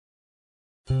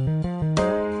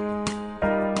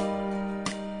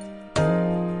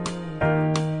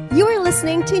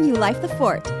listening to New Life the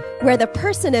Fort, where the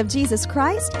person of Jesus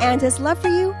Christ and His love for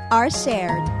you are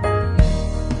shared.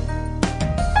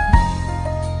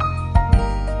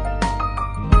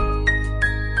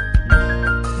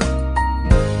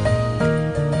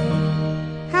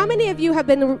 How many of you have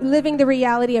been living the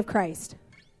reality of Christ?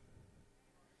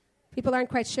 People aren't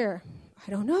quite sure.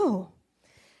 I don't know.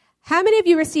 How many of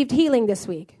you received healing this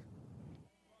week?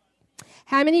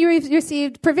 How many of you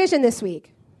received provision this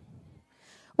week?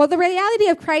 Well, the reality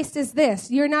of Christ is this.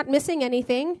 You're not missing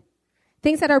anything.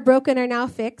 Things that are broken are now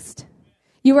fixed.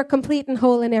 You are complete and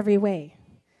whole in every way.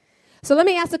 So let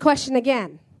me ask the question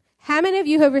again. How many of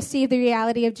you have received the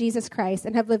reality of Jesus Christ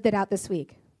and have lived it out this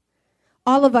week?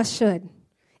 All of us should.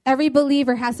 Every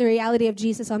believer has the reality of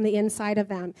Jesus on the inside of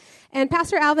them. And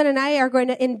Pastor Alvin and I are going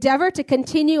to endeavor to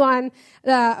continue on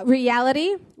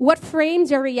reality. What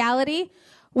frames your reality?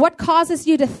 What causes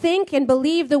you to think and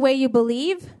believe the way you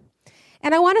believe?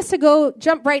 And I want us to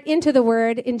jump right into the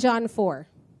word in John 4.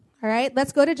 All right,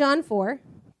 let's go to John 4.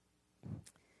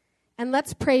 And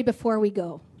let's pray before we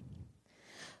go.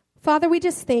 Father, we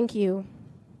just thank you.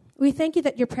 We thank you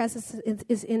that your presence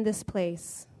is in this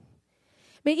place.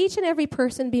 May each and every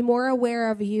person be more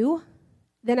aware of you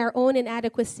than our own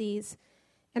inadequacies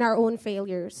and our own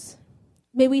failures.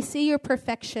 May we see your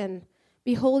perfection,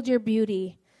 behold your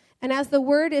beauty, and as the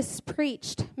word is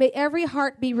preached, may every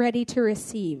heart be ready to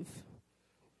receive.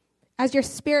 As your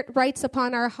Spirit writes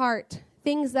upon our heart,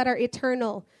 things that are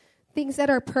eternal, things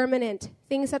that are permanent,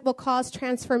 things that will cause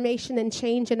transformation and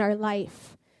change in our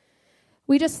life.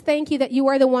 We just thank you that you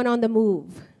are the one on the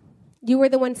move. You are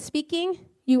the one speaking,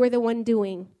 you are the one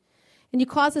doing. And you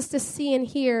cause us to see and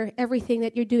hear everything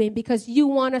that you're doing because you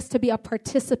want us to be a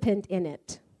participant in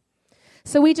it.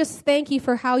 So we just thank you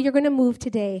for how you're going to move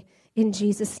today in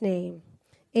Jesus' name.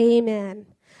 Amen.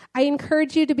 I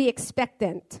encourage you to be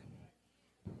expectant.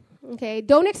 Okay,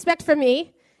 don't expect from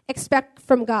me, expect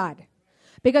from God.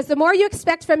 Because the more you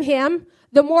expect from him,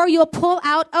 the more you'll pull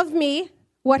out of me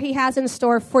what he has in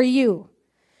store for you.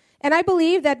 And I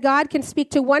believe that God can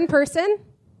speak to one person,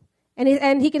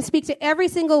 and he can speak to every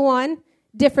single one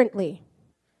differently,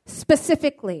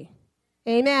 specifically.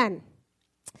 Amen.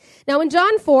 Now in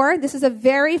John 4, this is a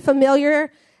very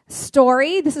familiar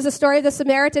story. This is a story of the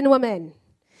Samaritan woman.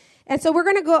 And so we're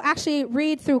going to actually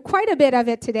read through quite a bit of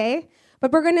it today.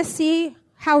 But we're going to see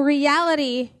how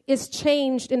reality is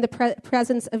changed in the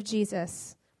presence of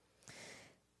Jesus.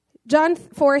 John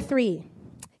 4:3.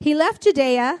 He left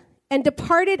Judea and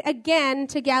departed again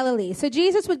to Galilee. So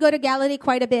Jesus would go to Galilee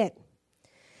quite a bit.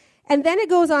 And then it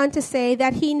goes on to say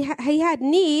that he had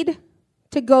need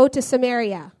to go to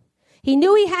Samaria. He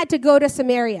knew he had to go to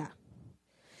Samaria.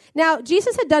 Now,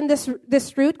 Jesus had done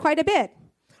this route quite a bit.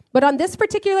 But on this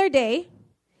particular day,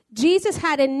 Jesus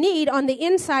had a need on the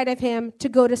inside of him to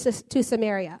go to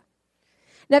Samaria.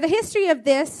 Now, the history of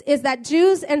this is that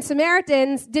Jews and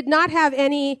Samaritans did not have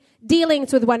any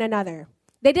dealings with one another.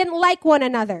 They didn't like one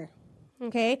another,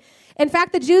 okay? In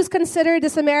fact, the Jews considered the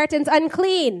Samaritans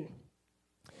unclean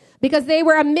because they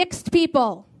were a mixed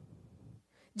people.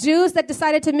 Jews that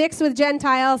decided to mix with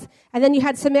Gentiles, and then you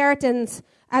had Samaritans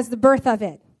as the birth of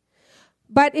it.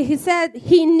 But he said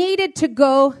he needed to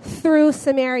go through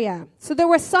Samaria. So there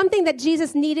was something that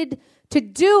Jesus needed to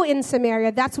do in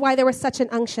Samaria. That's why there was such an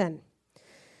unction.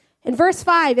 In verse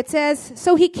 5, it says,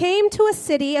 so he came to a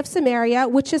city of Samaria,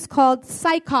 which is called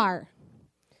Sychar,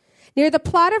 near the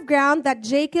plot of ground that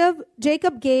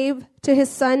Jacob gave to his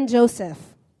son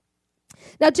Joseph.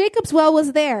 Now Jacob's well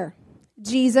was there.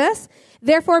 Jesus,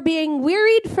 therefore being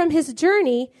wearied from his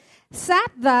journey,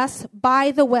 sat thus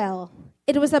by the well.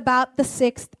 It was about the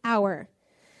 6th hour.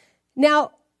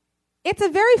 Now, it's a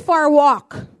very far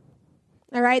walk,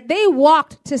 all right? They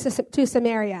walked to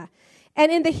Samaria.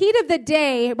 And in the heat of the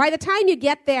day, by the time you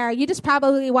get there, you just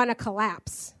probably want to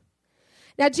collapse.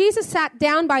 Now, Jesus sat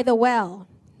down by the well.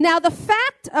 Now, the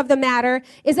fact of the matter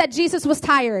is that Jesus was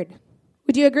tired.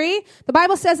 Would you agree? The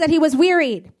Bible says that he was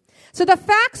wearied. So the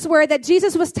facts were that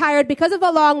Jesus was tired because of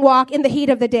a long walk in the heat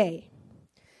of the day.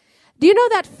 Do you know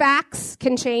that facts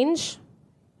can change?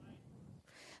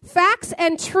 Facts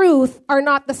and truth are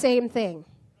not the same thing.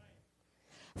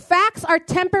 Facts are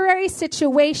temporary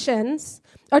situations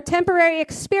or temporary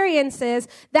experiences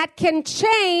that can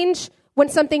change when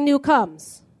something new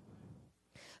comes.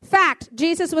 Fact,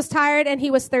 Jesus was tired and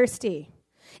he was thirsty.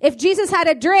 If Jesus had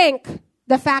a drink,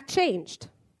 the fact changed.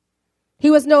 He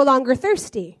was no longer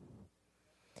thirsty.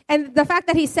 And the fact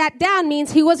that he sat down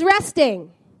means he was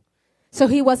resting. So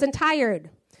he wasn't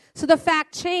tired. So the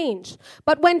fact changed.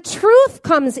 But when truth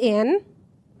comes in,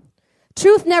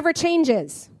 truth never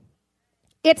changes.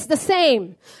 It's the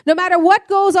same. No matter what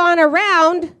goes on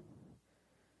around,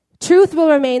 Truth will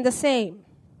remain the same.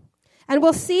 And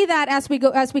we'll see that as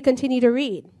we continue to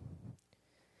read.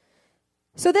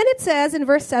 So then it says in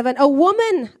verse 7, a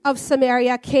woman of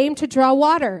Samaria came to draw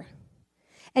water.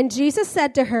 And Jesus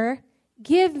said to her,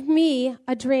 give me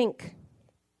a drink.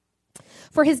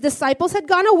 For his disciples had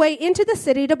gone away into the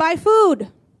city to buy food.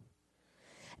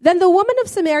 Then the woman of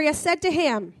Samaria said to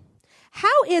him,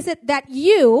 how is it that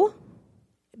you,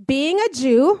 being a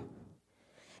Jew,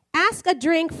 ask a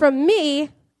drink from me,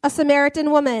 a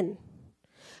Samaritan woman?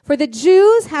 For the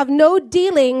Jews have no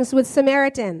dealings with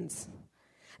Samaritans.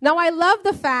 Now I love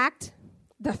the fact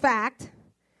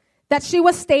that she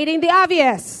was stating the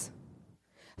obvious.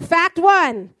 Fact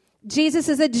 1, Jesus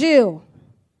is a Jew.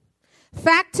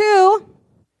 Fact 2,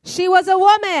 she was a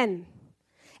woman.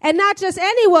 And not just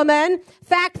any woman.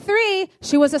 Fact 3,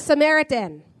 she was a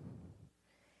Samaritan.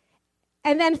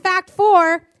 And then fact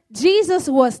 4, Jesus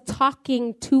was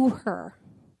talking to her.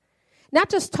 Not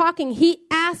just talking, he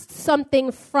asked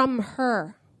something from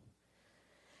her.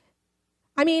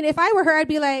 I mean, if I were her, I'd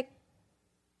be like,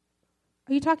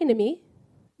 are you talking to me?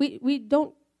 We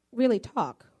don't really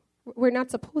talk. We're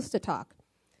not supposed to talk.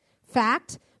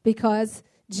 Fact, because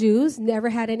Jews never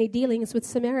had any dealings with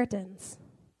Samaritans.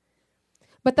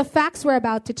 But the facts were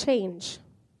about to change.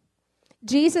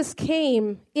 Jesus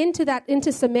came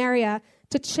into Samaria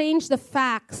to change the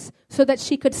facts so that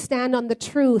she could stand on the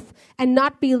truth and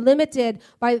not be limited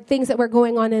by things that were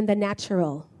going on in the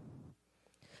natural.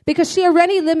 Because she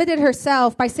already limited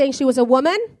herself by saying she was a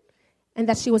woman and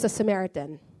that she was a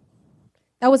Samaritan.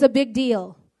 That was a big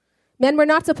deal. Men were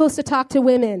not supposed to talk to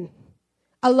women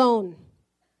alone.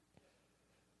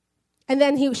 And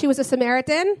then she was a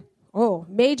Samaritan. Oh,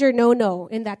 major no-no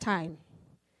in that time.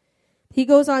 He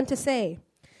goes on to say,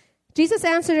 Jesus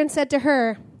answered and said to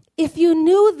her, if you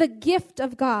knew the gift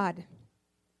of God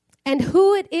and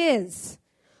who it is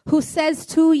who says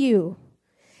to you,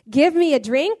 give me a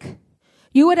drink,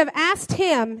 you would have asked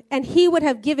him and he would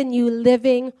have given you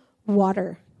living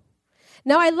water.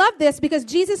 Now I love this because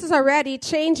Jesus is already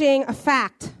changing a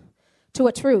fact to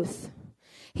a truth.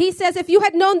 He says, if you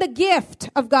had known the gift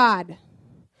of God,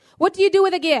 what do you do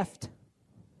with a gift?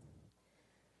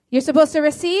 You're supposed to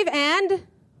receive and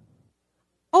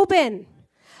open.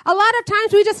 A lot of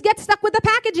times we just get stuck with the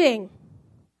packaging.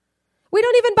 We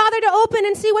don't even bother to open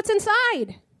and see what's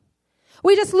inside.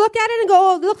 We just look at it and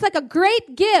go, oh, it looks like a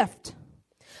great gift.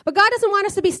 But God doesn't want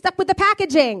us to be stuck with the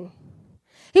packaging.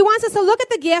 He wants us to look at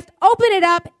the gift, open it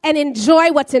up, and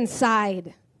enjoy what's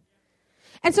inside.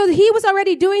 And so he was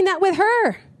already doing that with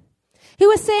her. He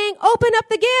was saying, open up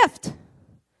the gift.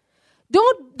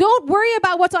 Don't worry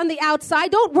about what's on the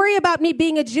outside. Don't worry about me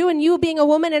being a Jew and you being a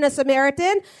woman and a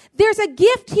Samaritan. There's a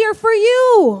gift here for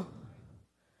you.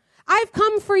 I've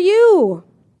come for you.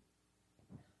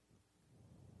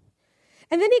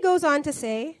 And then he goes on to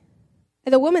say,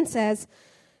 and the woman says,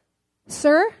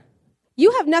 sir,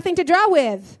 you have nothing to draw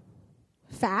with.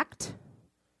 Fact,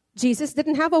 Jesus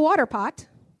didn't have a water pot.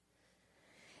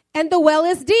 And the well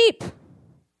is deep.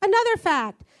 Another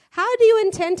fact. How do you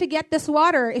intend to get this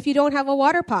water if you don't have a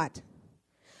water pot?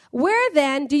 Where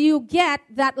then do you get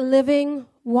that living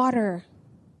water?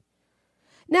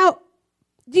 Now,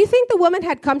 do you think the woman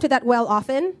had come to that well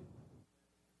often?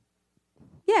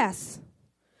 Yes.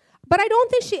 But I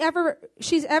don't think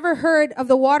she's ever heard of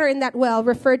the water in that well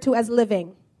referred to as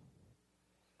living.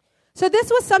 So this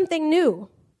was something new.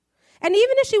 And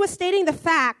even if she was stating the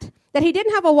fact that he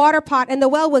didn't have a water pot and the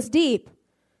well was deep,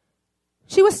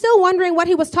 she was still wondering what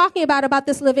he was talking about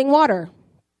this living water.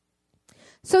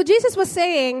 So Jesus was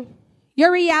saying,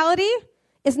 your reality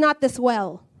is not this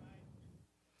well.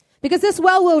 Because this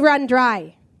well will run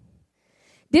dry.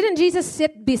 Didn't Jesus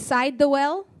sit beside the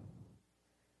well?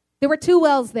 There were 2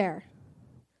 wells there.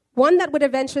 One that would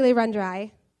eventually run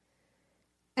dry,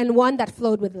 and one that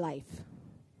flowed with life.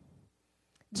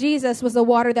 Jesus was the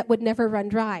water that would never run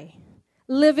dry.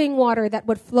 Living water that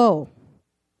would flow.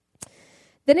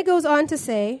 Then it goes on to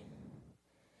say,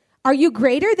 are you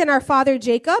greater than our father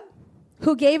Jacob,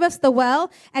 who gave us the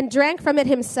well and drank from it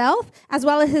himself, as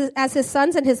well as his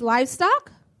sons and his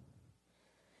livestock?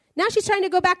 Now she's trying to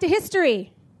go back to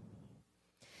history.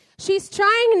 She's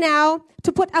trying now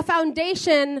to put a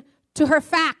foundation to her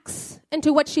facts and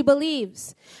to what she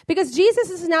believes. Because Jesus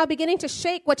is now beginning to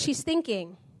shake what she's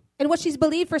thinking and what she's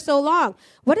believed for so long.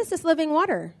 What is this living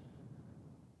water?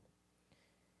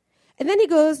 And then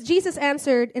Jesus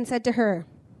answered and said to her,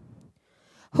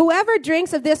 whoever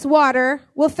drinks of this water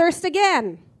will thirst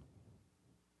again.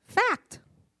 Fact.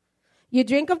 You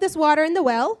drink of this water in the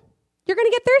well, you're going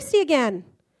to get thirsty again.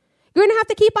 You're going to have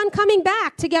to keep on coming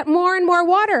back to get more and more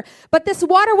water. But this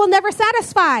water will never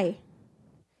satisfy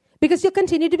because you'll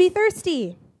continue to be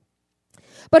thirsty.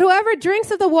 But whoever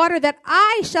drinks of the water that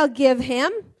I shall give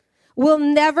him will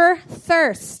never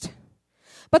thirst.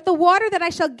 But the water that I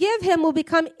shall give him will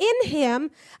become in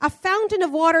him a fountain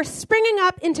of water springing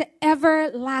up into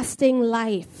everlasting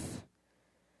life.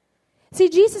 See,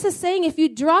 Jesus is saying if you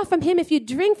draw from him, if you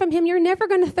drink from him, you're never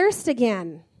going to thirst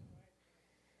again.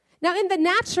 Now, in the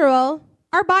natural,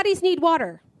 our bodies need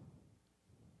water.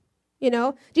 You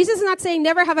know, Jesus is not saying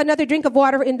never have another drink of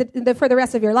water for the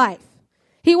rest of your life.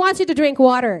 He wants you to drink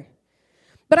water.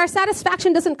 But our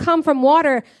satisfaction doesn't come from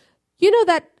water. You know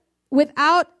that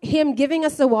without him giving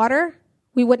us the water,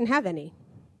 we wouldn't have any.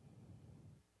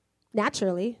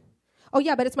 Naturally. Oh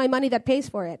yeah, but it's my money that pays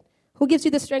for it. Who gives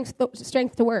you the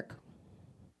strength to work?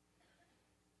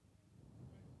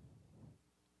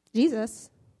 Jesus.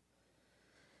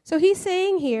 So he's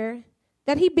saying here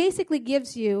that he basically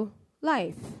gives you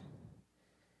life.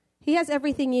 He has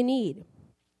everything you need.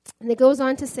 And it goes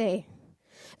on to say,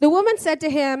 the woman said to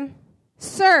him,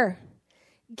 Sir,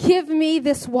 give me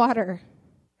this water,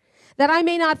 that I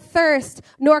may not thirst,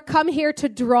 nor come here to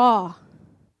draw.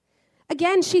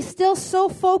 Again, she's still so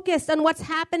focused on what's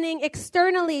happening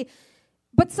externally,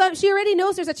 but she already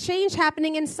knows there's a change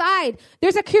happening inside.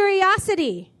 There's a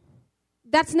curiosity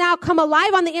that's now come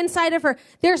alive on the inside of her.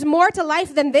 There's more to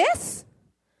life than this?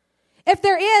 If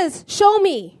there is, show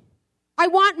me. I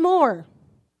want more.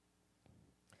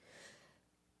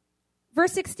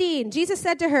 Verse 16, Jesus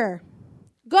said to her,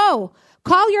 Go,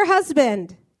 call your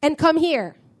husband and come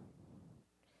here.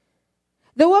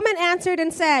 The woman answered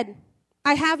and said,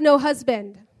 I have no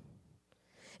husband.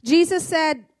 Jesus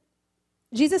said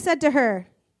to her,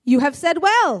 You have said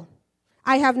well,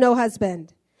 I have no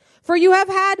husband. For you have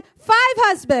had 5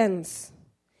 husbands,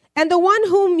 and the one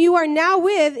whom you are now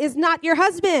with is not your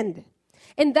husband.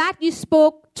 In that you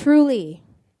spoke truly.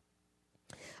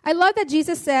 I love that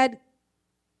Jesus said,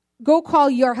 Go call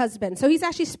your husband. So he's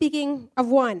actually speaking of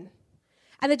one.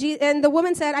 And the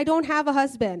woman said, I don't have a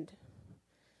husband.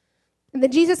 And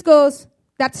then Jesus goes,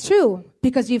 that's true,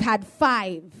 because you've had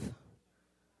 5.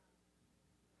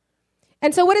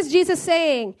 And so what is Jesus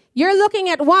saying? You're looking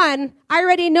at one, I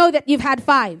already know that you've had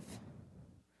 5.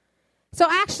 So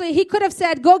actually, he could have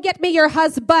said, go get me your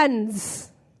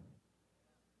husbands.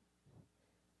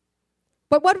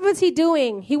 But what was he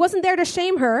doing? He wasn't there to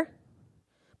shame her.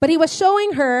 But he was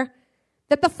showing her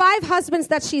that the 5 husbands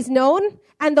that she's known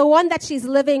and the one that she's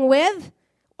living with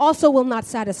also will not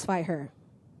satisfy her.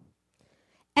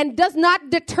 And does not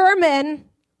determine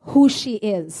who she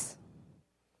is.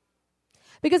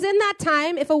 Because in that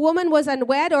time, if a woman was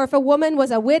unwed or if a woman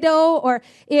was a widow or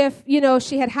if,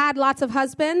 she had lots of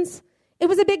husbands, it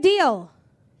was a big deal.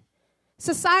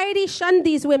 Society shunned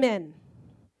these women.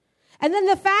 And then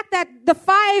the fact that the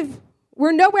 5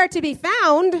 were nowhere to be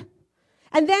found.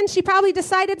 And then she probably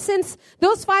decided since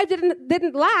those 5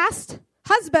 didn't last,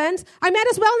 husbands, I might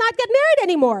as well not get married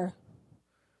anymore.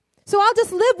 So I'll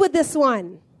just live with this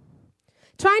one.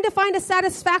 Trying to find a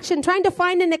satisfaction, trying to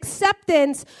find an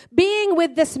acceptance, being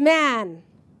with this man.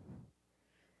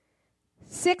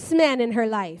 6 men in her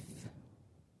life.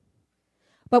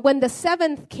 But when the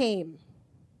 7th came,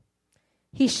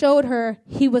 he showed her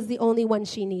he was the only one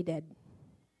she needed.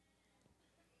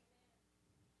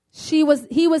 He was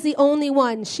the only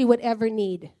one she would ever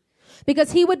need.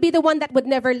 Because he would be the one that would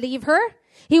never leave her.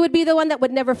 He would be the one that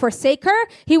would never forsake her.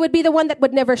 He would be the one that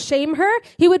would never shame her.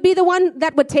 He would be the one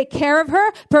that would take care of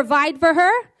her, provide for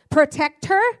her, protect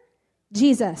her.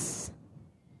 Jesus.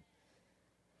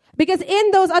 Because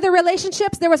in those other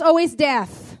relationships, there was always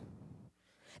death.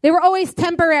 They were always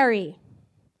temporary.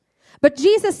 But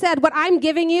Jesus said, what I'm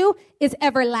giving you is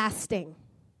everlasting.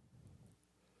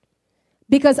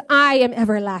 Because I am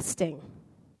everlasting.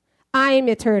 I am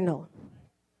eternal.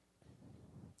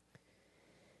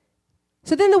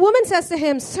 So then the woman says to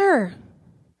him, Sir,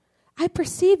 I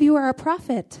perceive you are a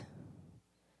prophet.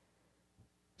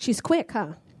 She's quick,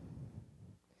 huh?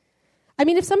 I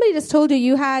mean, if somebody just told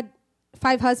you had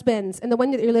 5 husbands and the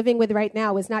one that you're living with right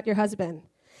now is not your husband,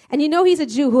 and you know he's a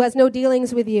Jew who has no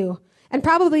dealings with you and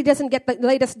probably doesn't get the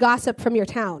latest gossip from your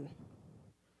town,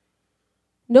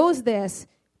 knows this,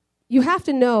 you have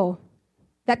to know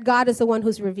that God is the one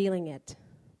who's revealing it.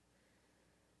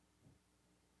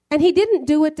 And he didn't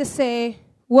do it to say,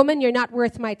 woman, you're not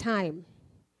worth my time.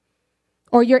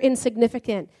 Or you're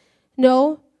insignificant.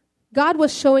 No, God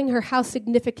was showing her how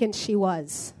significant she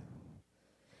was.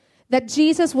 That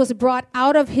Jesus was brought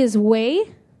out of his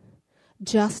way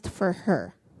just for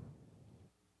her.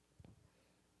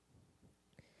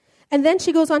 And then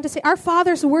she goes on to say, our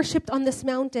fathers worshipped on this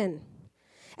mountain.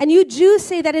 And you Jews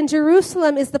say that in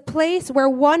Jerusalem is the place where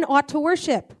one ought to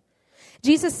worship.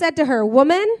 Jesus said to her,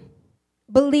 "Woman,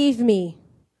 believe me.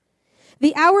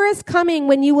 The hour is coming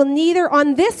when you will neither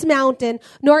on this mountain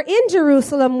nor in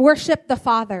Jerusalem worship the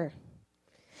Father.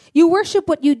 You worship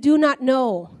what you do not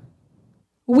know.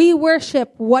 We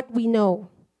worship what we know.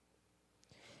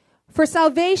 For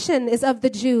salvation is of the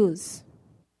Jews."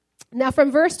 Now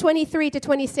from verse 23 to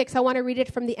 26, I want to read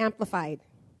it from the Amplified.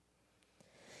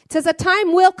 It says, "A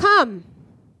time will come.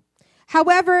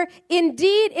 However,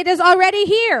 indeed, it is already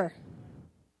here."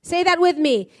 Say that with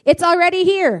me. It's already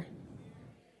here.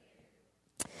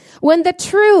 "When the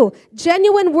true,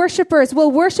 genuine worshipers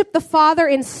will worship the Father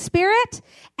in spirit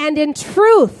and in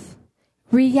truth,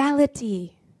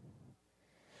 reality.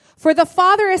 For the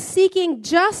Father is seeking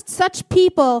just such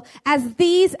people as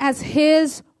these as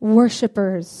his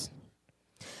worshipers.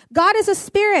 God is a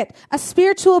spirit, a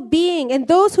spiritual being, and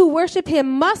those who worship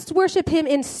him must worship him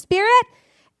in spirit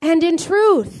and in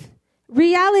truth,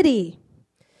 reality.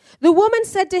 The woman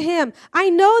said to him,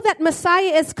 "I know that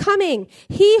Messiah is coming,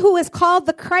 he who is called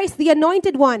the Christ, the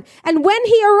Anointed One. And when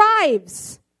he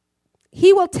arrives,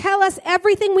 he will tell us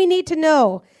everything we need to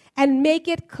know and make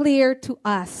it clear to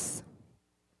us."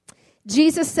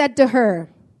 Jesus said to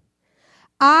her,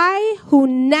 "I who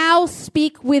now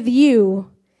speak with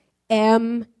you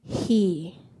am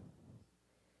he."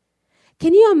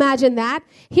 Can you imagine that?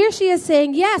 Here she is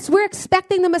saying, yes, we're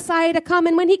expecting the Messiah to come.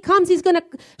 And when he comes, he's going to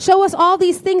show us all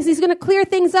these things. He's going to clear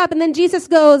things up. And then Jesus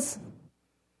goes,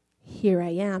 "Here I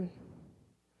am.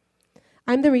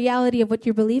 I'm the reality of what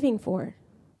you're believing for.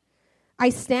 I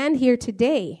stand here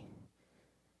today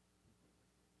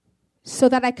so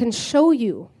that I can show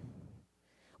you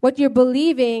what you're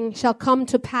believing shall come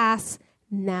to pass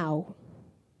now."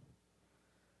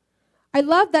 I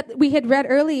love that we had read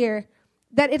earlier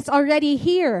that it's already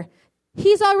here.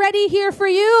 He's already here for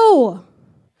you.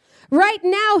 Right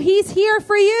now, he's here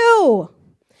for you.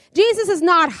 Jesus is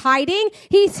not hiding.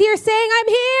 He's here saying, "I'm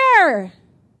here.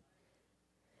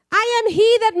 I am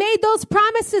he that made those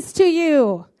promises to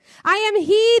you. I am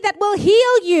he that will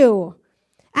heal you.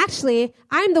 Actually,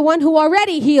 I'm the one who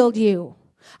already healed you.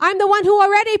 I'm the one who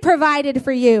already provided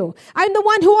for you. I'm the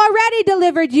one who already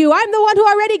delivered you. I'm the one who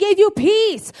already gave you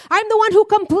peace. I'm the one who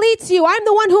completes you. I'm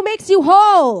the one who makes you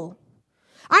whole.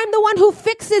 I'm the one who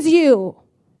fixes you."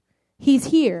 He's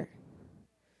here.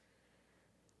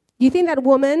 You think that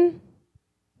woman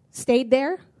stayed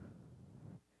there?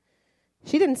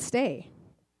 She didn't stay.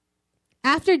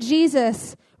 After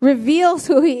Jesus reveals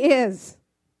who he is,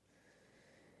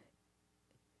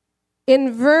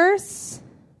 in verse...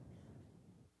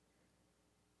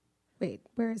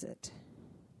 where is it?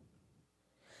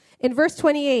 In verse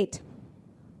 28,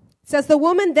 it says, "The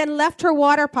woman then left her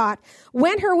water pot,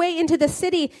 went her way into the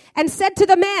city, and said to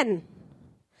the men,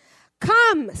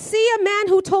 'Come, see a man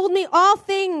who told me all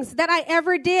things that I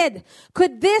ever did.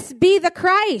 Could this be the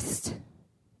Christ?'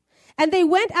 And they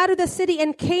went out of the city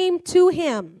and came to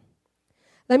him."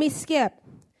 Let me skip,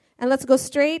 and let's go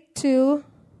straight to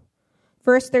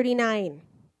verse 39.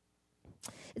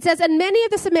 It says, "And many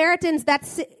of the Samaritans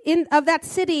of that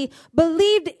city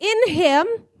believed in him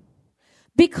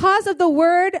because of the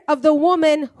word of the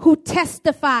woman who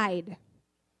testified,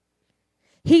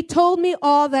 'He told me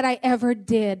all that I ever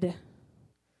did.'"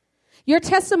 Your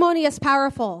testimony is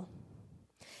powerful.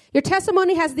 Your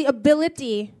testimony has the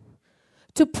ability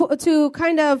to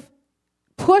kind of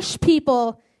push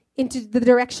people into the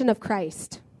direction of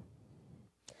Christ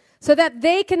so that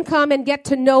they can come and get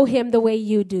to know him the way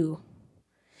you do.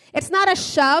 It's not a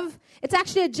shove. It's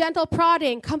actually a gentle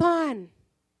prodding. Come on.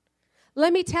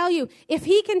 Let me tell you, if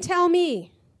he can tell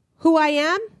me who I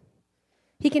am,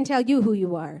 he can tell you who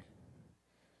you are.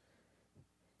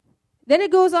 Then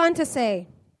it goes on to say,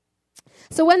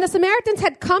 "So when the Samaritans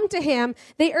had come to him,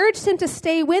 they urged him to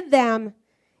stay with them,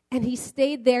 and he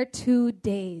stayed there 2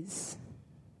 days."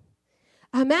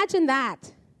 Imagine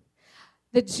that.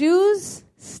 The Jews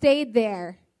stayed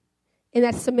there in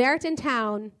that Samaritan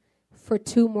town for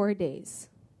 2 more days.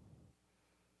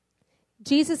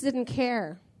 Jesus didn't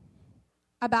care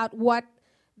about what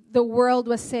the world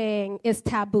was saying is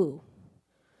taboo.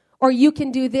 Or you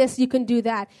can do this, you can do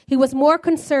that. He was more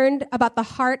concerned about the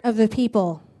heart of the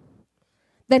people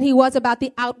than he was about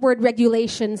the outward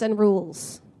regulations and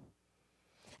rules.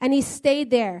 And he stayed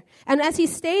there. And as he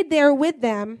stayed there with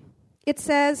them, it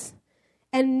says,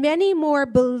 "And many more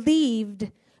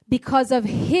believed because of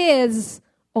his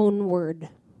own word."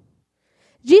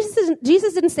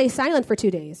 Jesus didn't stay silent for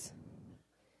 2 days.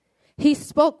 He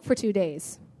spoke for 2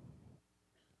 days.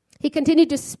 He continued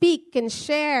to speak and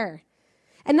share.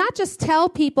 And not just tell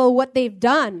people what they've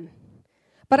done,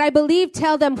 but I believe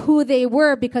tell them who they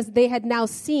were because they had now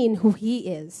seen who he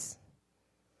is.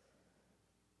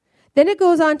 Then it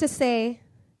goes on to say,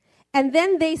 and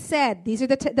then they said, these are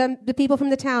the people from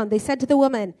the town, they said to the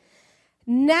woman,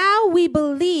 now we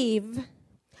believe,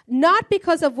 not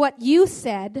because of what you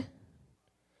said,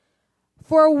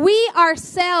 for we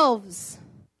ourselves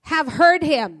have heard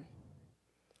him,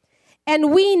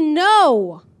 and we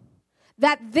know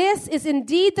that this is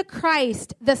indeed the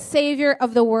Christ, the Savior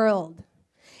of the world.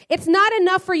 It's not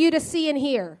enough for you to see and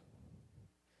hear.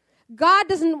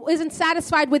 God isn't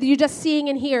satisfied with you just seeing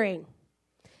and hearing.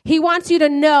 He wants you to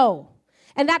know.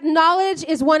 And that knowledge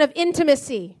is one of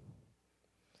intimacy,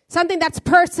 something that's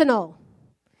personal.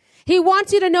 He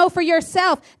wants you to know for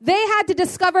yourself. They had to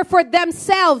discover for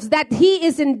themselves that he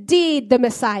is indeed the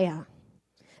Messiah,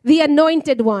 the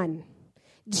anointed one,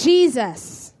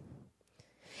 Jesus.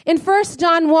 In 1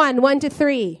 John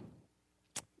 1:1-3,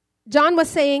 John was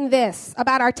saying this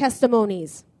about our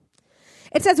testimonies.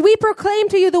 It says, we proclaim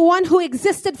to you the one who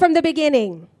existed from the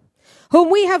beginning,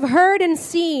 whom we have heard and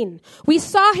seen. We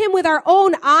saw him with our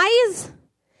own eyes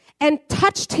and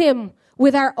touched him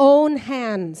with our own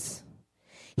hands.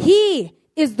 He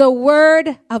is the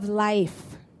word of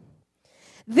life.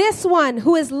 This one,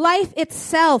 who is life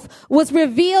itself, was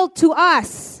revealed to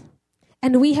us,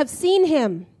 and we have seen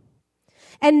him.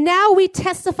 And now we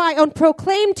testify and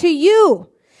proclaim to you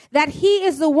that he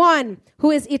is the one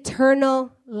who is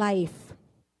eternal life.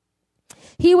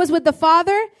 He was with the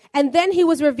Father, and then he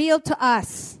was revealed to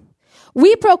us.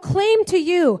 We proclaim to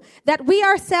you that we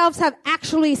ourselves have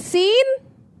actually seen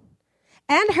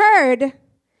and heard,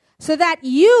 so that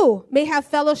you may have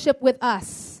fellowship with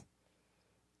us.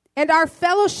 And our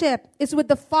fellowship is with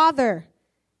the Father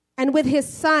and with his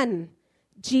Son,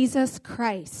 Jesus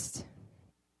Christ.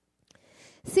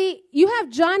 See, you have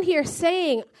John here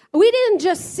saying, we didn't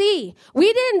just see,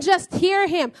 we didn't just hear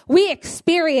him, we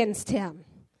experienced him.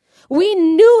 We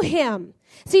knew him.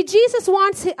 See, Jesus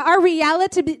wants our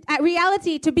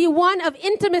reality to be one of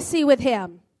intimacy with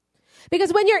him.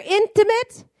 Because when you're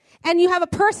intimate and you have a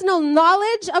personal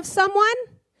knowledge of someone,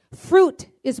 fruit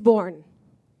is born.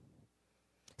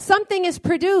 Something is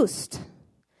produced.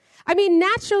 I mean,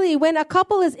 naturally, when a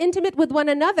couple is intimate with one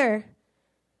another,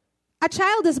 a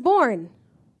child is born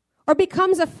or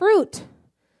becomes a fruit.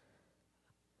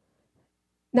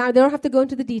 Now, I don't have to go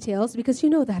into the details because you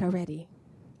know that already.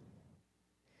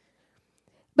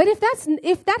 But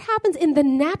if that happens in the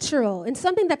natural, in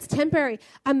something that's temporary,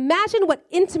 imagine what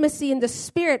intimacy in the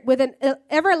spirit with an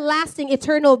everlasting,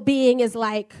 eternal being is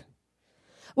like.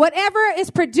 Whatever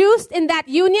is produced in that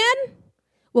union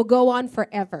will go on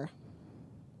forever.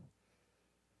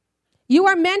 You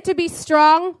are meant to be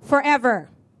strong forever.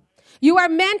 You are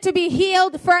meant to be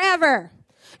healed forever.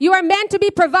 You are meant to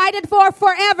be provided for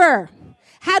forever.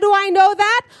 How do I know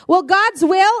that? Well, God's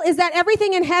will is that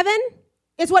everything in heaven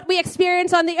is what we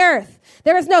experience on the earth.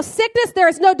 There is no sickness, there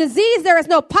is no disease, there is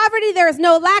no poverty, there is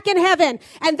no lack in heaven.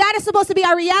 And that is supposed to be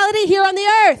our reality here on the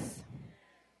earth.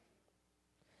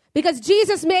 Because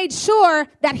Jesus made sure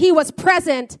that he was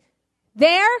present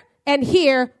there and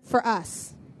here for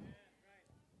us.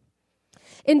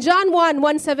 In John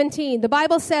 1:17, the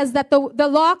Bible says that the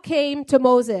law came to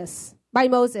Moses, by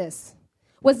Moses,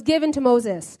 was given to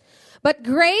Moses. But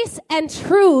grace and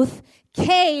truth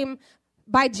came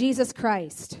by Jesus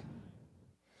Christ.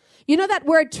 You know that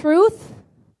word truth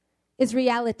is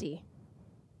reality.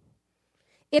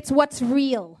 It's what's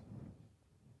real.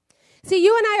 See,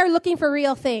 you and I are looking for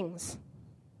real things.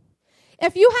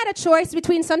 If you had a choice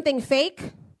between something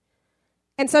fake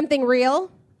and something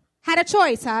real, had a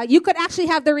choice, you could actually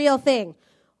have the real thing.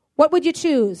 What would you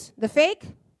choose? The fake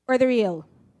or the real?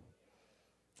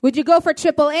 Would you go for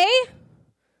AAA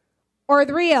or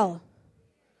the real?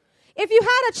 If you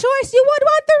had a choice, you would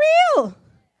want the real.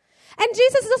 And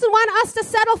Jesus doesn't want us to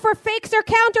settle for fakes or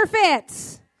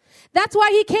counterfeits. That's why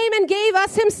he came and gave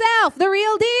us himself, the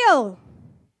real deal.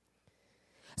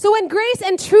 So when grace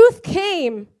and truth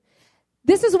came,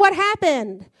 this is what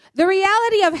happened. The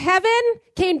reality of heaven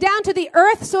came down to the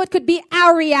earth so it could be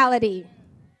our reality.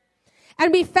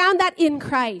 And we found that in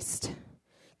Christ.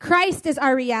 Christ is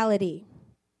our reality.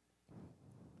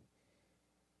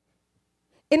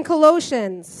 In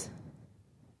Colossians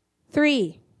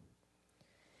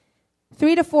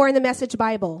 3:3-4 in the Message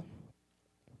Bible,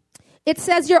 it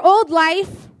says, your old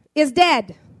life is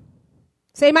dead.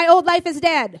 Say, my old life is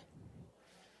dead.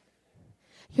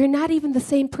 You're not even the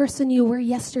same person you were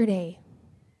yesterday.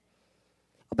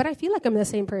 But I feel like I'm the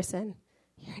same person.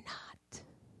 You're not.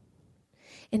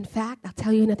 In fact, I'll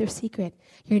tell you another secret.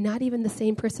 You're not even the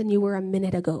same person you were a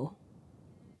minute ago.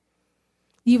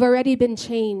 You've already been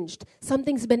changed.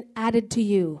 Something's been added to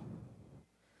you.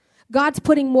 God's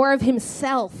putting more of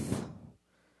himself,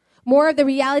 more of the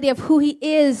reality of who he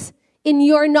is in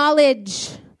your knowledge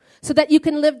so that you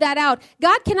can live that out.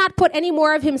 God cannot put any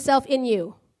more of himself in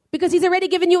you because he's already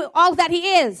given you all that he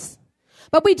is.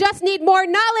 But we just need more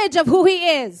knowledge of who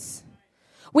he is.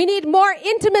 We need more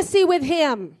intimacy with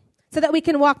him so that we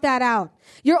can walk that out.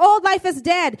 Your old life is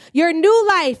dead. Your new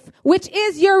life, which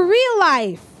is your real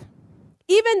life,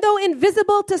 even though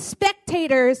invisible to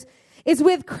spectators, is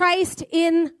with Christ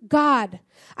in God.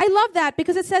 I love that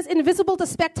because it says invisible to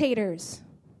spectators.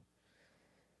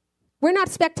 We're not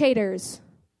spectators.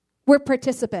 We're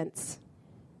participants.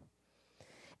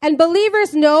 And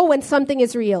believers know when something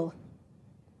is real.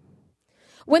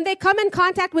 When they come in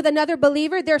contact with another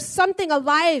believer, there's something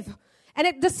alive. And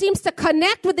it just seems to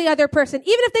connect with the other person,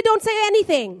 even if they don't say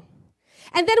anything.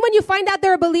 And then when you find out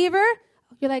they're a believer,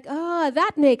 you're like, oh,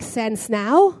 that makes sense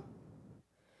now.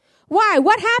 Why?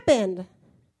 What happened?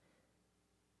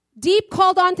 Deep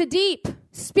called on to deep.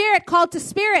 Spirit called to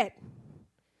spirit.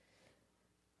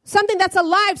 Something that's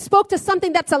alive spoke to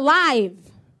something that's alive.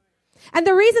 And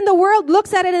the reason the world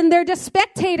looks at it and they're just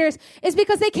spectators is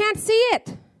because they can't see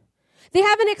it. They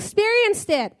haven't experienced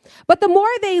it. But the more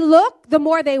they look, the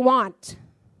more they want.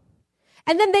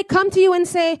 And then they come to you and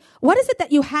say, what is it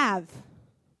that you have?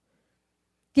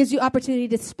 Gives you opportunity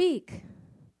to speak.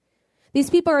 These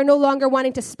people are no longer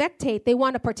wanting to spectate. They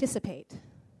want to participate.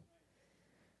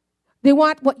 They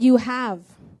want what you have.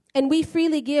 And we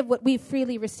freely give what we've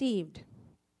freely received.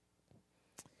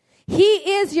 He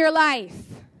is your life.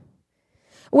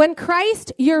 When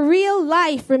Christ, your real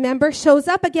life, remember, shows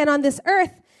up again on this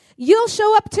earth, you'll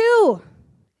show up too.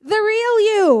 The real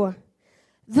you.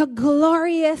 The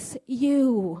glorious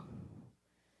you.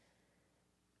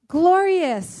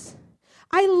 Glorious.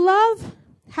 I love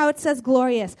how it says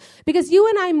glorious. Because you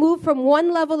and I move from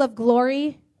one level of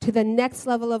glory to the next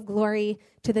level of glory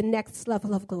to the next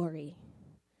level of glory.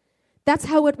 That's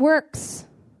how it works.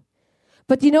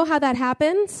 But do you know how that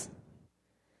happens?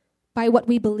 By what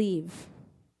we believe.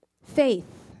 Faith.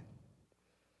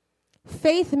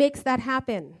 Faith makes that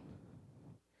happen.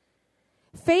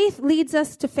 Faith leads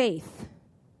us to faith.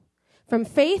 From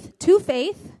faith to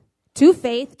faith, to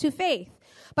faith to faith.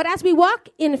 But as we walk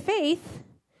in faith,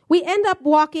 we end up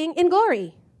walking in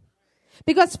glory.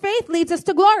 Because faith leads us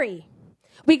to glory.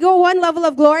 We go one level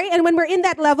of glory, and when we're in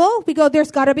that level, we go, there's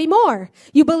got to be more.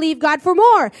 You believe God for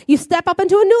more. You step up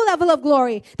into a new level of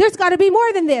glory. There's got to be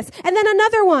more than this. And then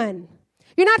another one.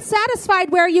 You're not satisfied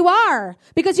where you are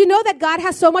because you know that God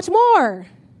has so much more.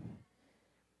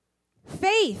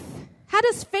 Faith. How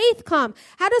does faith come?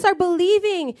 How does our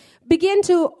believing begin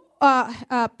to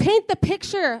paint the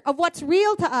picture of what's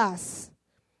real to us?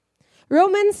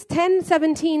 Romans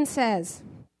 10:17 says,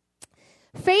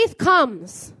 faith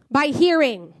comes by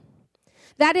hearing.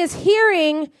 That is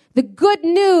hearing the good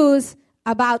news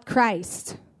about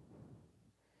Christ.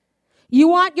 You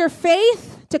want your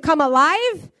faith to come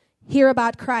alive? Hear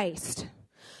about Christ.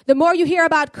 The more you hear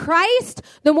about Christ,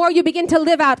 the more you begin to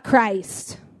live out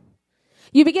Christ.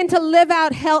 You begin to live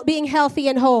out being healthy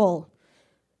and whole.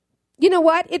 You know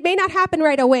what? It may not happen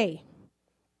right away.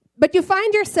 But you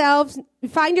find yourself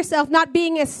not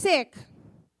being as sick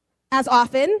as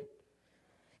often.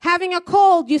 Having a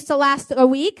cold used to last a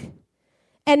week,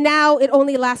 and now it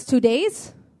only lasts 2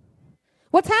 days.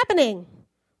 What's happening?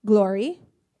 Glory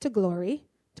to glory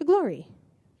to glory.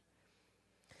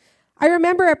 I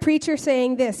remember a preacher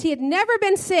saying this. He had never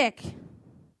been sick.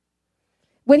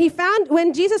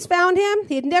 When Jesus found him,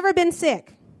 he had never been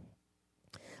sick.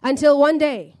 Until one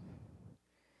day,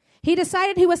 he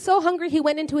decided he was so hungry he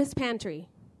went into his pantry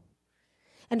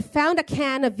and found a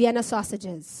can of Vienna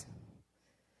sausages.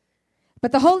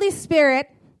 But the Holy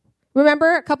Spirit,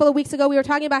 remember a couple of weeks ago we were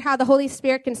talking about how the Holy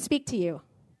Spirit can speak to you.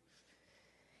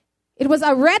 It was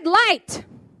a red light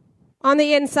on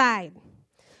the inside.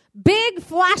 Big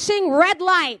flashing red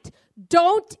light.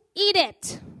 Don't eat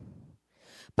it.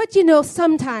 But you know,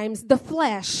 sometimes the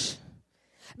flesh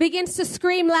begins to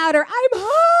scream louder, I'm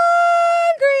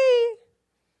hungry.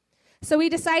 So he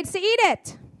decides to eat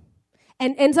it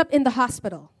and ends up in the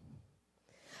hospital.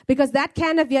 Because that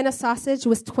can of Vienna sausage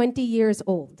was 20 years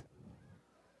old.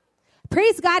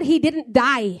 Praise God, he didn't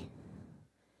die.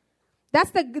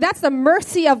 That's the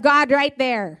mercy of God right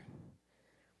there.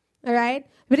 All right?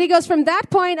 But he goes, from that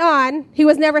point on, he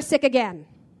was never sick again.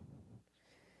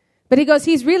 But he goes,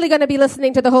 he's really going to be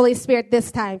listening to the Holy Spirit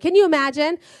this time. Can you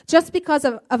imagine? Just because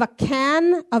of a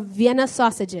can of Vienna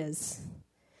sausages.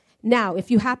 Now,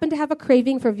 if you happen to have a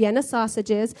craving for Vienna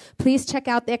sausages, please check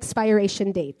out the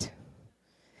expiration date.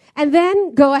 And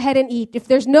then go ahead and eat. If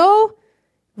there's no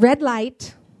red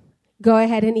light, go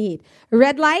ahead and eat.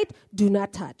 Red light, do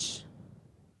not touch.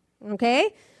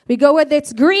 Okay? We go with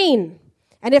it's green.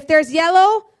 And if there's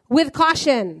yellow, with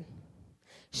caution.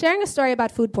 Sharing a story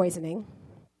about food poisoning.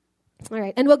 All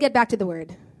right, and we'll get back to the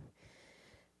word.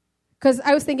 Because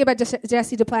I was thinking about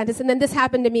Jesse Duplantis, and then this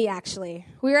happened to me, actually.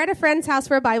 We were at a friend's house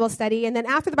for a Bible study, and then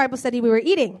after the Bible study, we were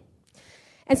eating.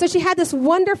 And so she had this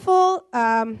wonderful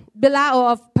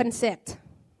bilao of pancit,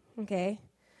 okay?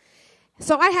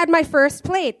 So I had my first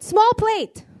plate, small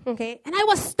plate, okay? And I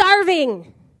was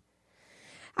starving.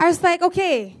 I was like,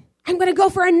 okay, I'm going to go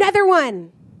for another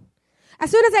one.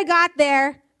 As soon as I got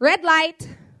there, red light,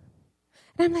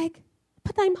 and I'm like,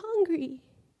 but I'm hungry.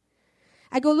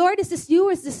 I go, Lord, is this you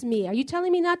or is this me? Are you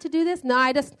telling me not to do this? No,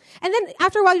 and then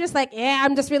after a while, you're just like, yeah,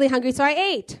 I'm just really hungry, so I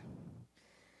ate.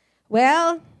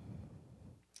 Well,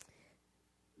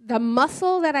 the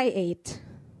mussel that I ate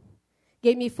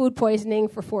gave me food poisoning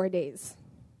for 4 days.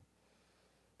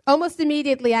 Almost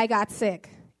immediately, I got sick,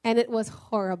 and it was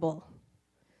horrible.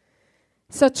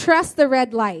 So trust the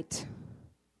red light.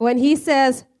 When he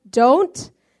says, don't.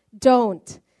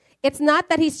 It's not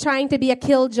that he's trying to be a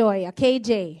killjoy, a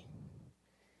KJ.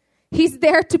 He's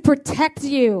there to protect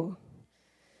you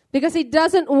because he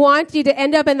doesn't want you to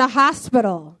end up in the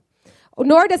hospital,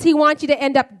 nor does he want you to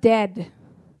end up dead.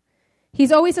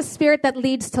 He's always a spirit that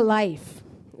leads to life.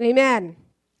 Amen.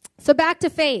 So back to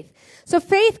faith. So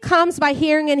faith comes by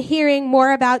hearing and hearing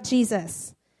more about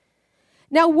Jesus.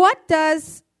 Now, what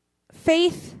is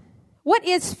faith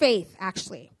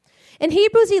actually? In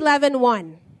Hebrews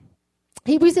 11:1,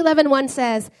 Hebrews 11:1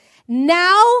 says,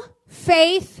 now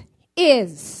faith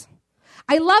is.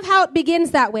 I love how it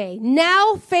begins that way.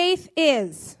 Now faith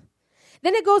is.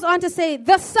 Then it goes on to say,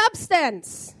 the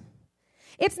substance.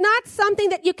 It's not something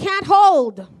that you can't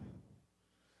hold.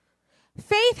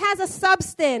 Faith has a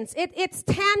substance. It's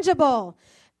tangible.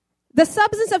 The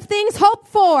substance of things hoped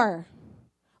for.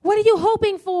 What are you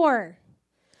hoping for?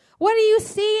 What are you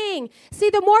seeing?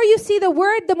 See, the more you see the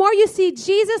Word, the more you see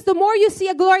Jesus, the more you see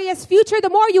a glorious future, the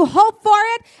more you hope for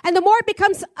it, and the more it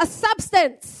becomes a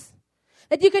substance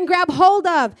that you can grab hold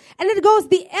of. And it goes,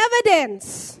 the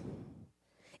evidence.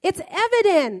 It's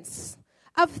evidence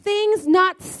of things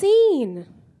not seen.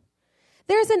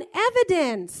 There's an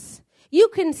evidence. You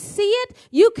can see it,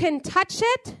 you can touch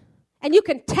it, and you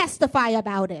can testify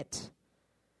about it.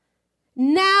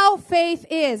 Now faith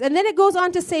is. And then it goes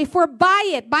on to say, for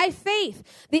by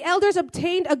faith, the elders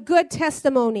obtained a good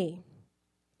testimony.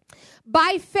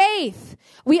 By faith,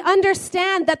 we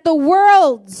understand that the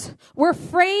worlds were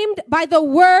framed by the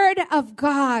word of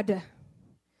God,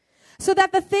 so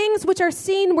that the things which are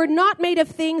seen were not made of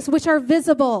things which are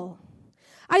visible.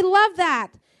 I love that.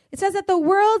 It says that the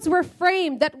worlds were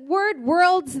framed. That word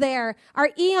worlds there are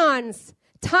eons,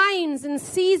 times, and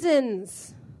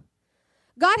seasons.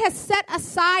 God has set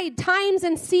aside times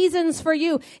and seasons for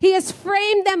you. He has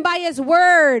framed them by His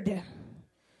word.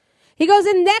 He goes,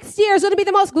 in next year is going to be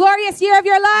the most glorious year of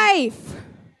your life.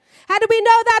 How do we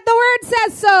know that? The word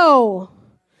says so.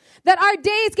 That our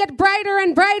days get brighter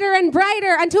and brighter and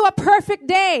brighter until a perfect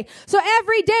day. So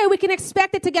every day we can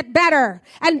expect it to get better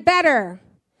and better.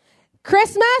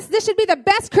 Christmas, this should be the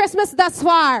best Christmas thus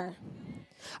far.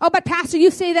 Oh, but Pastor,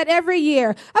 you say that every year.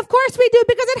 Of course we do,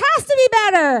 because it has to be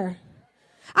better.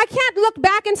 I can't look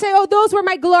back and say, oh, those were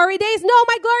my glory days. No,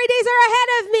 my glory days are ahead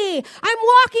of me. I'm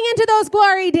walking into those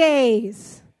glory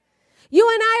days. You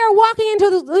and I are walking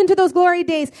into those glory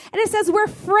days. And it says we're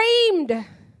framed.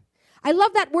 I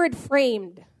love that word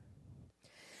framed.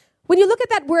 When you look at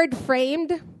that word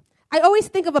framed, I always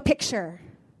think of a picture.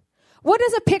 What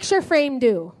does a picture frame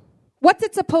do? What's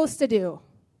it supposed to do?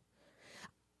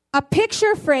 A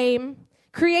picture frame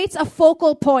creates a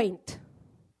focal point.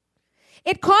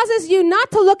 It causes you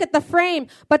not to look at the frame,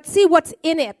 but see what's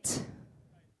in it.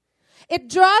 It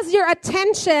draws your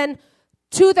attention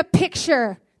to the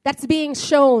picture that's being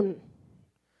shown.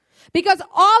 Because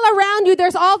all around you,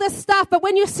 there's all this stuff, but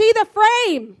when you see the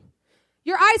frame,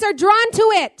 your eyes are drawn to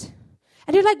it.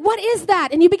 And you're like, what is that?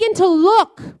 And you begin to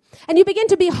look, and you begin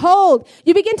to behold.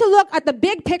 You begin to look at the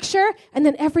big picture, and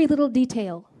then every little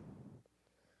detail.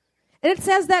 And it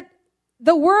says that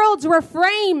the worlds were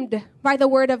framed by the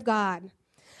word of God.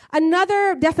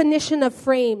 Another definition of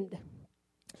framed.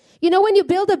 You know, when you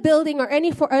build a building or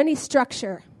any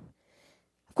structure,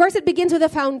 of course it begins with a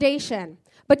foundation,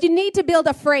 but you need to build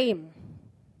a frame.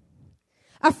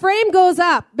 A frame goes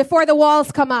up before the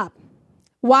walls come up.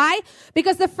 Why?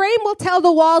 Because the frame will tell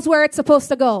the walls where it's supposed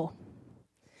to go.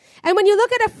 And when you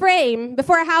look at a frame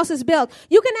before a house is built,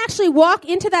 you can actually walk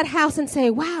into that house and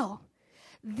say, wow,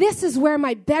 this is where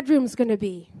my bedroom's going to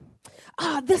be.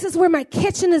 Oh, this is where my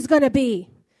kitchen is going to be.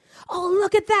 Oh,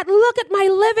 look at that. Look at my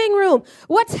living room.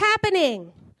 What's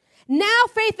happening? Now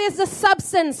faith is the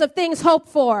substance of things hoped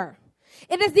for.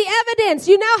 It is the evidence.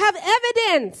 You now have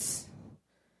evidence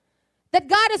that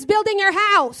God is building your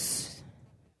house.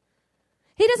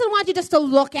 He doesn't want you just to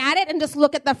look at it and just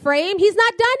look at the frame. He's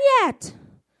not done yet.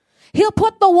 He'll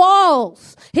put the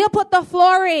walls. He'll put the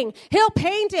flooring. He'll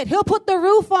paint it. He'll put the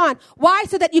roof on. Why?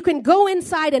 So that you can go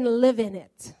inside and live in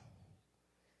it.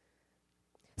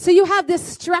 So you have this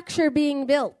structure being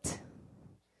built.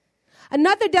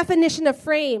 Another definition of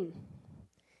frame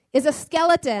is a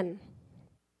skeleton.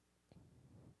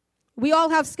 We all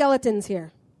have skeletons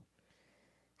here.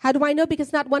 How do I know?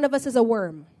 Because not one of us is a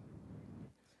worm.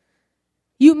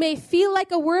 You may feel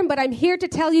like a worm, but I'm here to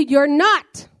tell you you're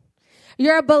not.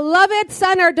 You're a beloved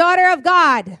son or daughter of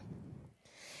God.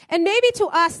 And maybe to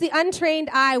us, the untrained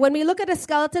eye, when we look at a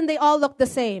skeleton, they all look the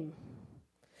same.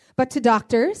 But to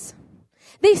doctors,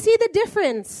 they see the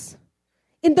difference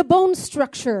in the bone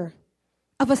structure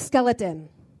of a skeleton.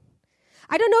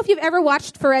 I don't know if you've ever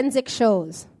watched forensic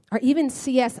shows, or even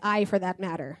CSI for that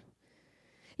matter.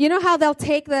 You know how they'll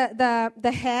take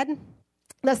the head,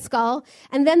 the skull,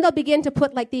 and then they'll begin to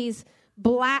put like these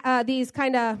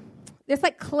kind of, it's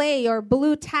like clay or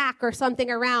blue tack or something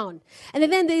around.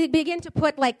 And then they begin to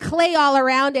put like clay all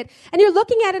around it. And you're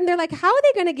looking at it and they're like, how are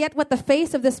they going to get what the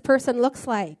face of this person looks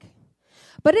like?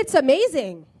 But it's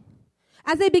amazing.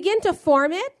 As they begin to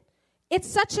form it, it's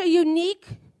such a unique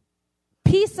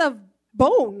piece of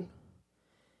bone.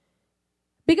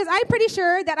 Because I'm pretty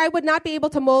sure that I would not be able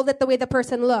to mold it the way the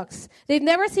person looks. They've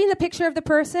never seen the picture of the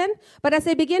person, but as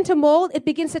they begin to mold, it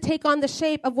begins to take on the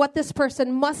shape of what this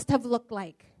person must have looked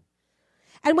like.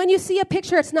 And when you see a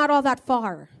picture, it's not all that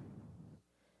far.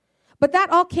 But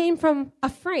that all came from a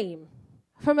frame,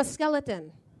 from a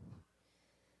skeleton.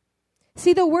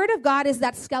 See, the Word of God is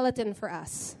that skeleton for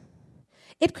us.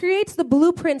 It creates the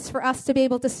blueprints for us to be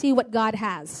able to see what God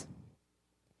has.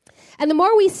 And the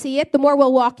more we see it, the more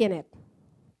we'll walk in it.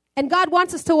 And God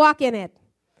wants us to walk in it.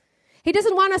 He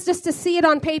doesn't want us just to see it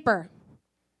on paper.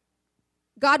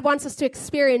 God wants us to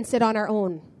experience it on our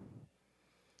own.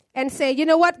 And say, you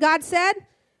know what God said?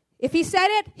 If He said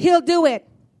it, He'll do it.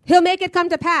 He'll make it come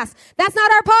to pass. That's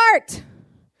not our part.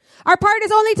 Our part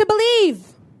is only to believe.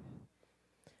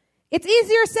 It's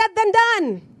easier said than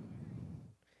done.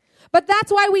 But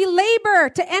that's why we labor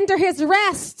to enter His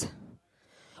rest.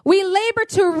 We labor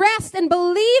to rest and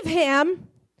believe Him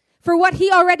for what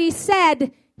He already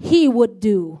said He would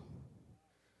do.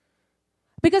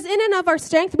 Because in and of our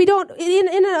strength, in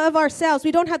and of ourselves,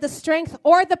 we don't have the strength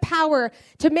or the power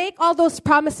to make all those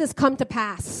promises come to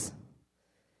pass.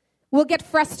 We'll get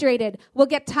frustrated. We'll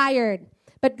get tired.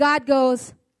 But God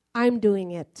goes, I'm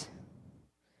doing it.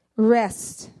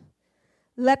 Rest.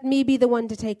 Let me be the one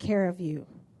to take care of you.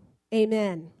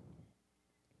 Amen.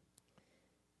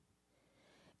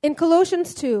 In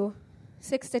Colossians 2,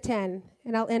 6-10,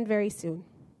 and I'll end very soon.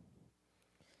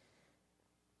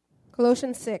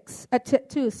 Colossians 2,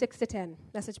 6-10,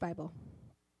 Message Bible.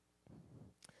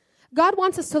 God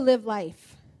wants us to live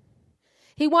life.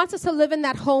 He wants us to live in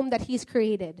that home that He's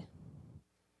created.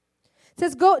 It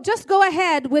says, just go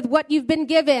ahead with what you've been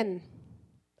given.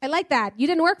 I like that. You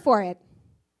didn't work for it.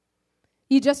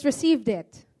 You just received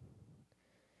it.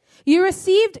 You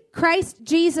received Christ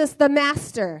Jesus the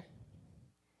Master.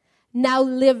 Now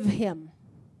live Him.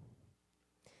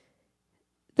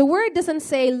 The word doesn't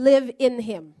say live in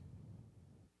Him.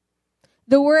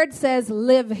 The word says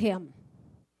live Him.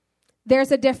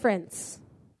 There's a difference.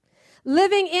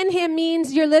 Living in Him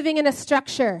means you're living in a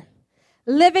structure.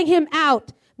 Living Him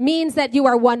out means that you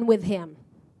are one with Him.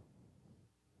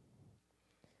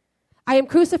 I am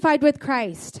crucified with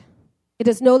Christ. It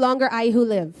is no longer I who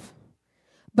live,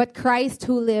 but Christ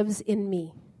who lives in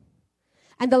me.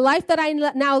 And the life that I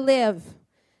now live,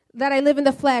 that I live in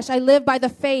the flesh, I live by the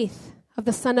faith of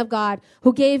the Son of God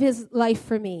who gave His life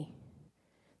for me.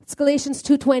 It's Galatians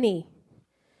 2:20.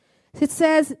 It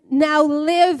says, now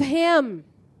live Him.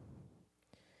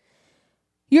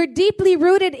 You're deeply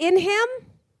rooted in Him.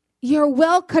 You're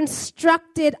well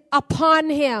constructed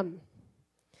upon Him.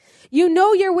 You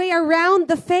know your way around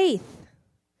the faith.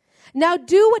 Now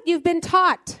do what you've been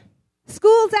taught.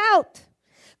 School's out.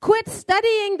 Quit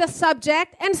studying the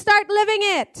subject and start living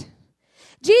it.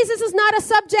 Jesus is not a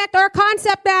subject or a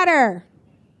concept matter.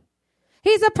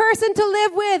 He's a person to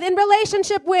live with, in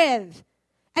relationship with,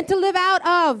 and to live out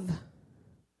of.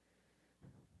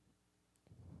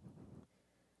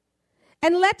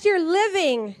 And let your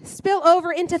living spill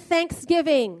over into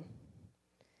thanksgiving.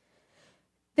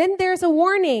 Then there's a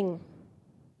warning.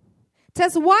 It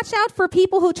says, watch out for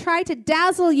people who try to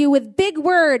dazzle you with big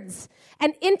words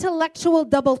and intellectual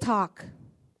double talk.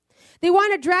 They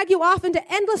want to drag you off into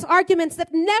endless arguments that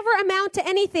never amount to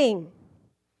anything.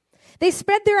 They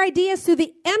spread their ideas through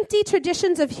the empty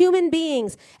traditions of human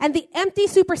beings and the empty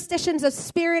superstitions of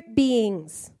spirit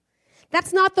beings.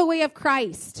 That's not the way of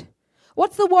Christ.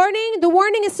 What's the warning? The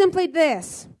warning is simply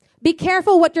this. Be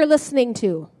careful what you're listening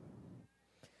to.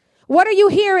 What are you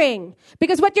hearing?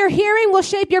 Because what you're hearing will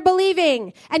shape your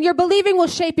believing, and your believing will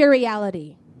shape your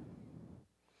reality.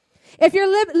 If you're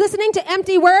listening to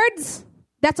empty words,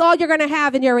 that's all you're going to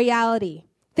have in your reality.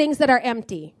 Things that are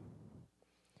empty.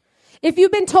 If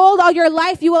you've been told all your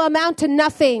life you will amount to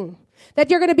nothing, that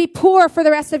you're going to be poor for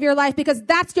the rest of your life because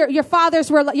that's your father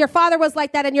was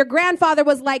like that and your grandfather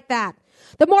was like that.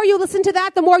 The more you listen to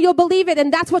that, the more you'll believe it,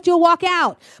 and that's what you'll walk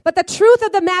out. But the truth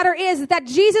of the matter is that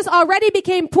Jesus already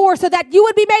became poor so that you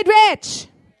would be made rich.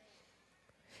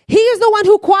 He is the one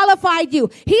who qualified you.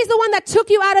 He's the one that took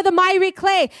you out of the miry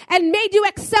clay and made you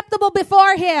acceptable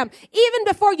before him, even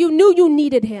before you knew you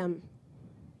needed him.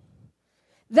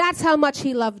 That's how much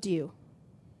he loved you.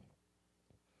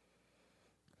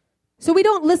 So we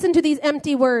don't listen to these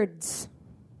empty words.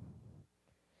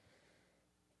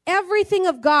 Everything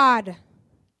of God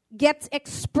gets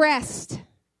expressed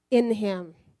in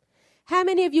him. How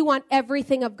many of you want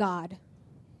everything of God?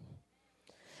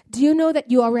 Do you know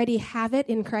that you already have it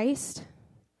in Christ?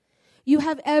 You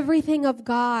have everything of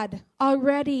God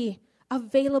already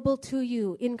available to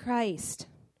you in Christ.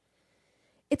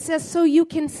 It says so you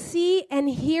can see and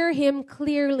hear him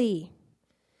clearly.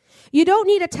 You don't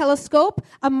need a telescope,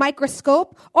 a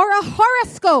microscope, or a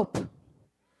horoscope.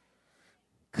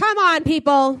 Come on,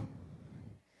 people.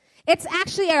 It's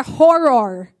actually a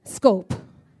horror scope.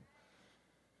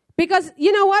 Because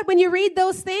you know what? When you read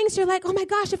those things, you're like, oh my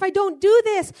gosh, if I don't do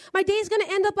this, my day's going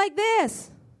to end up like this.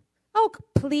 Oh,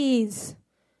 please.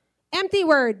 Empty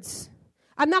words.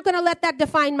 I'm not going to let that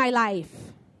define my life.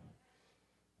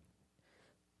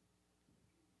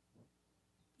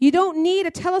 You don't need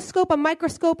a telescope, a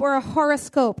microscope, or a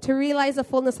horoscope to realize the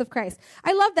fullness of Christ.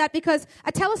 I love that because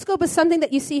a telescope is something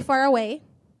that you see far away.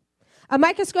 A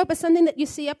microscope is something that you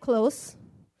see up close.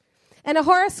 And a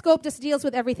horoscope just deals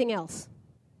with everything else.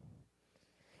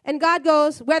 And God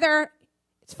goes, whether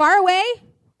it's far away,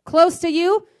 close to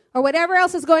you, or whatever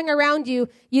else is going around you,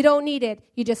 you don't need it.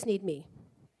 You just need me.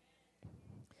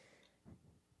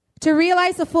 To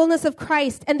realize the fullness of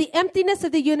Christ and the emptiness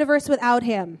of the universe without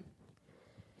him.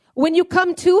 When you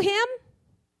come to him,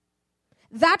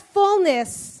 that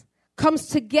fullness comes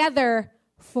together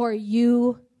for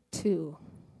you too.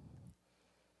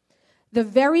 The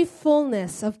very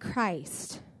fullness of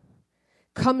Christ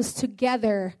comes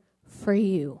together for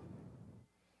you.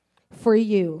 For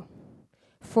you.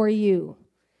 For you.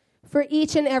 For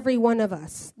each and every one of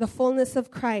us. The fullness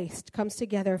of Christ comes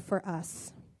together for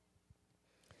us.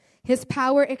 His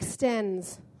power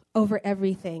extends over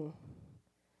everything.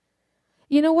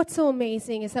 You know what's so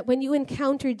amazing is that when you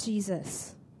encounter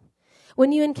Jesus,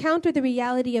 when you encounter the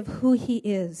reality of who he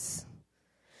is,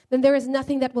 then there is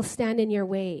nothing that will stand in your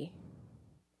way.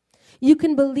 You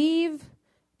can believe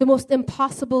the most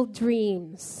impossible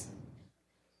dreams.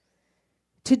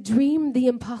 To dream the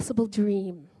impossible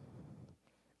dream.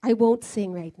 I won't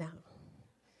sing right now.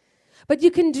 But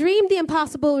you can dream the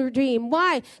impossible dream.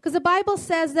 Why? Because the Bible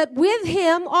says that with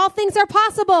him, all things are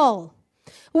possible.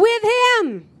 With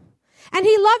him. And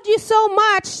he loved you so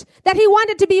much that he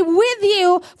wanted to be with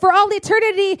you for all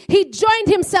eternity. He joined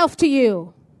himself to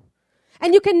you.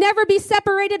 And you can never be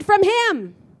separated from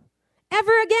him.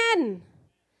 Ever again.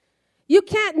 You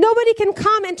can't, nobody can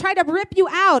come and try to rip you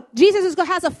out. Jesus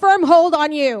has a firm hold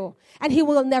on you. And he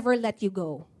will never let you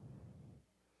go.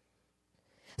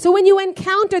 So when you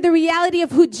encounter the reality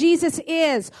of who Jesus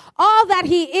is, all that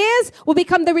he is will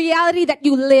become the reality that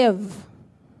you live.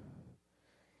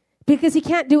 Because he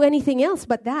can't do anything else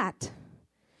but that.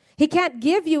 He can't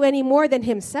give you any more than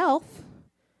himself.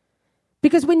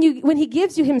 Because when he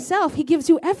gives you himself, he gives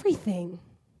you everything.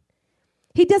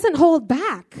 He doesn't hold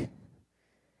back.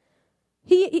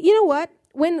 You know what?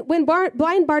 When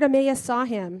blind Bartimaeus saw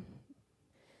him,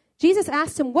 Jesus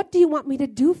asked him, what do you want me to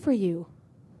do for you?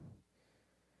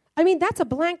 I mean, that's a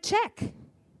blank check.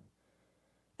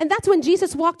 And that's when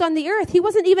Jesus walked on the earth. He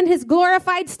wasn't even his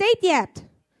glorified state yet.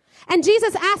 And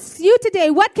Jesus asks you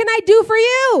today, what can I do for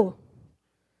you?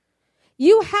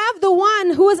 You have the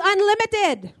one who is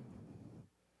unlimited.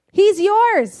 He's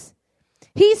yours.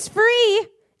 He's free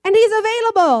and he's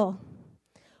available.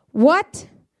 What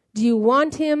do you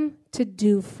want him to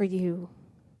do for you?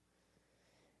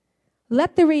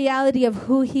 Let the reality of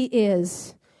who he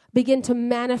is begin to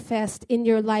manifest in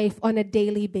your life on a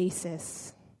daily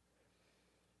basis.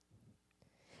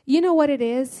 You know what it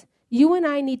is? You and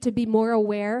I need to be more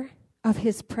aware of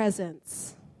his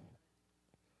presence,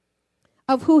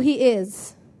 of who he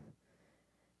is,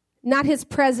 not his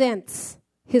presence,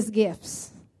 his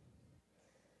gifts.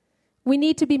 We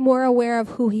need to be more aware of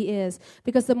who he is,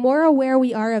 because the more aware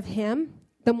we are of him,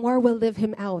 the more we'll live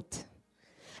him out.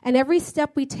 And every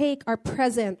step we take are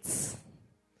presents,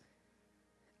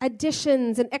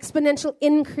 additions, and exponential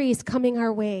increase coming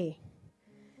our way,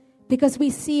 because we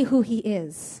see who he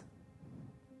is.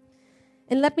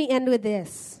 And let me end with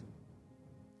this.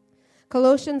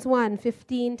 Colossians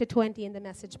 1:15-20 in the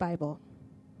Message Bible.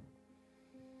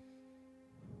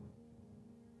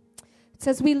 It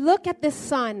says, we look at this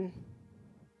sun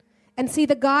and see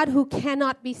the God who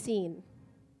cannot be seen.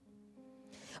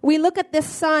 We look at this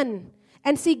sun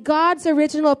and see God's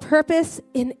original purpose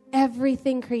in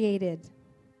everything created.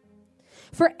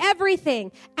 For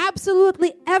everything,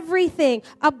 absolutely everything,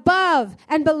 above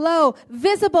and below,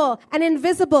 visible and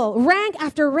invisible, rank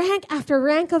after rank after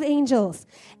rank of angels,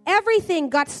 everything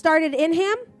got started in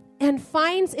him and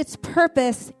finds its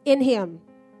purpose in him.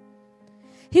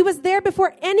 He was there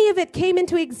before any of it came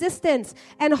into existence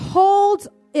and holds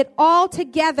it all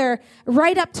together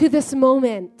right up to this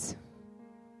moment.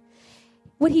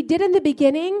 What he did in the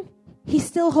beginning, he's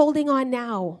still holding on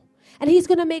now. And he's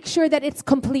going to make sure that it's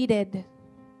completed.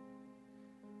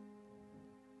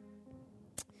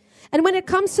 And when it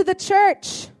comes to the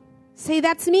church, say,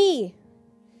 that's me.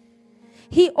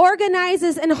 He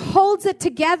organizes and holds it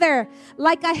together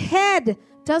like a head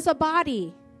does a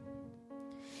body.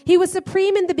 He was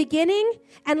supreme in the beginning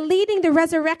and leading the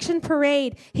resurrection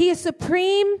parade. He is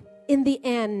supreme in the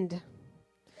end.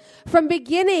 From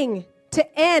beginning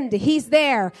to end, he's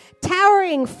there,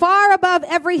 towering far above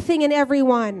everything and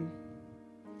everyone.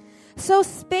 So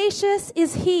spacious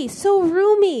is he, so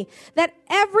roomy, that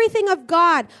everything of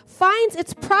God finds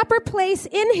its proper place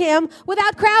in him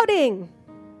without crowding.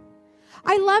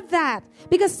 I love that,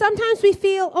 because sometimes we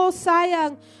feel, oh,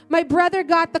 sayang, my brother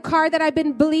got the car that I've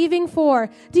been believing for.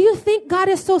 Do you think God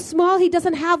is so small he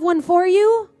doesn't have one for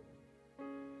you?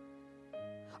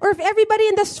 Or if everybody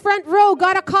in this front row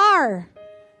got a car,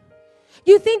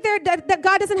 you think that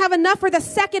God doesn't have enough for the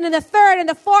second and the third and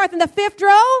the fourth and the fifth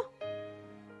row?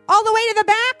 All the way to the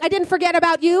back? I didn't forget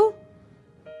about you.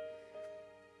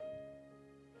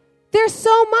 There's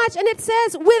so much, and it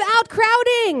says without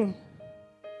crowding.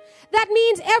 That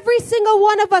means every single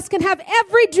one of us can have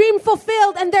every dream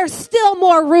fulfilled, and there's still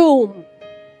more room.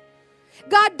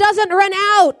 God doesn't run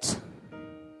out.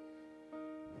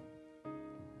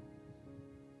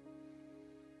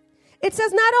 It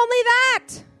says not only that.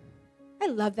 I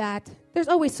love that. There's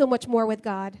always so much more with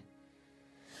God.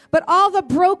 But all the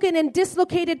broken and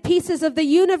dislocated pieces of the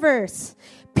universe,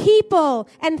 people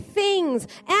and things,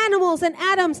 animals and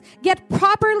atoms, get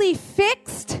properly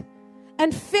fixed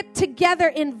and fit together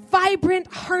in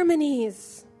vibrant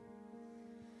harmonies.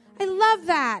 I love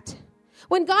that.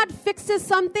 When God fixes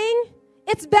something,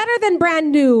 it's better than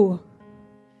brand new.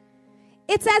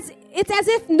 It's as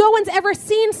if no one's ever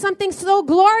seen something so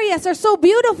glorious or so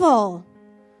beautiful.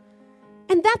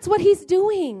 And that's what he's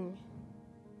doing.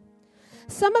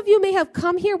 Some of you may have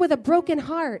come here with a broken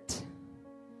heart.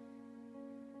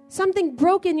 Something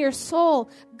broke in your soul.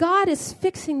 God is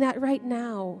fixing that right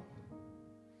now.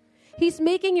 He's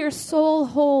making your soul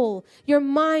whole, your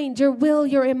mind, your will,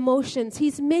 your emotions.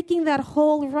 He's making that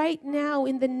whole right now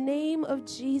in the name of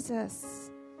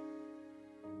Jesus.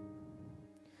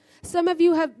 Some of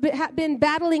you have been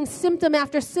battling symptom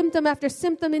after symptom after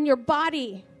symptom in your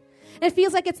body. It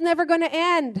feels like it's never going to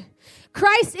end.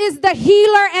 Christ is the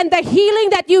healer and the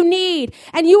healing that you need,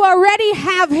 and you already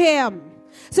have him.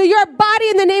 So your body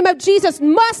in the name of Jesus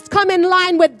must come in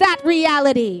line with that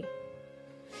reality.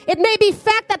 It may be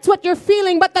fact that's what you're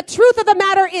feeling, but the truth of the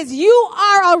matter is you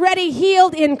are already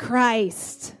healed in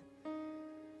Christ.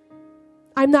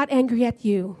 I'm not angry at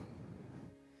you.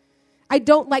 I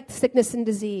don't like sickness and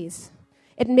disease.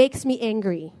 It makes me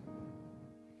angry.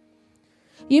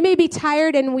 You may be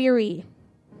tired and weary,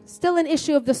 still an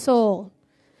issue of the soul,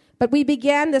 but we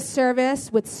began the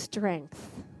service with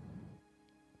strength.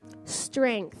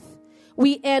 Strength.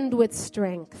 We end with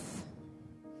strength.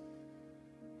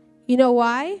 You know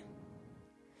why?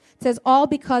 It says, all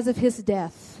because of his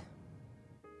death.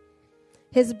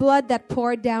 His blood that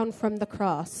poured down from the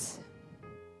cross.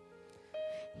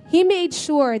 He made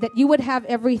sure that you would have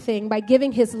everything by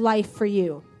giving his life for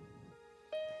you.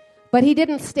 But he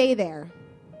didn't stay there.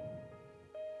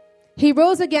 He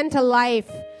rose again to life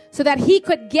so that he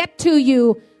could get to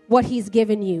you what he's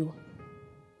given you.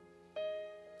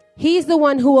 He's the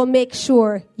one who will make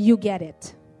sure you get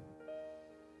it.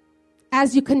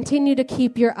 As you continue to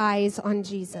keep your eyes on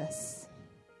Jesus.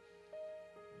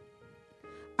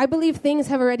 I believe things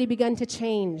have already begun to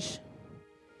change.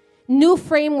 new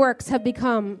frameworks have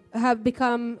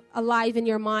become alive in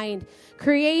your mind,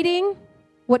 creating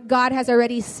what God has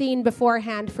already seen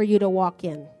beforehand for you to walk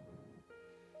in.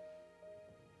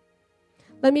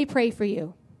 Let me pray for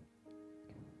you.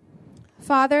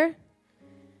 Father,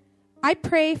 I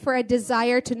pray for a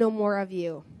desire to know more of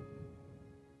you.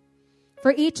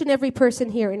 For each and every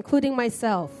person here, including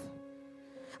myself.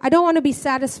 I don't want to be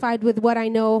satisfied with what I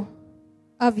know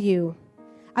of you.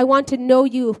 I want to know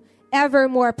you ever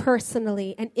more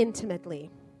personally and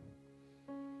intimately.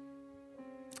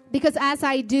 Because as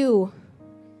I do,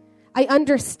 I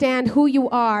understand who you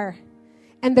are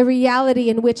and the reality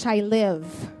in which I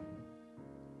live.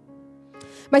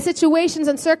 My situations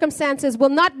and circumstances will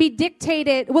not dictate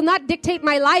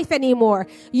my life anymore.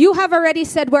 You have already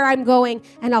said where I'm going,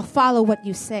 and I'll follow what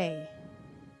you say.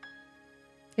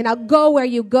 And I'll go where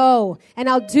you go, and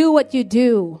I'll do what you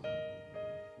do.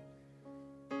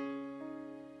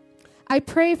 I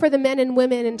pray for the men and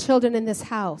women and children in this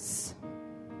house.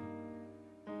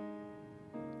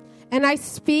 And I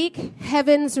speak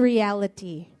heaven's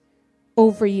reality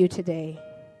over you today.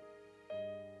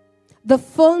 The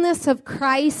fullness of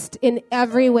Christ in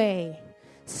every way.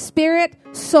 Spirit,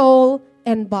 soul,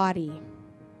 and body.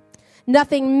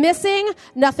 Nothing missing,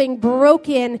 nothing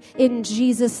broken in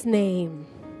Jesus' name.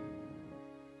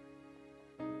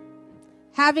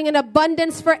 Having an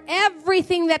abundance for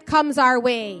everything that comes our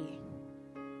way.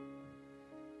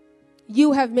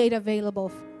 You have made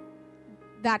available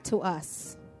that to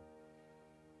us.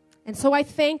 And so I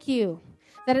thank you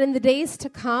that in the days to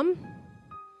come,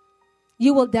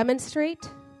 you will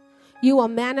demonstrate, you will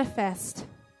manifest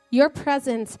your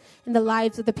presence in the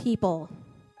lives of the people.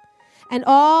 And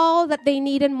all that they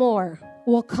need and more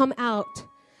will come out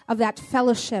of that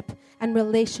fellowship and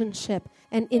relationship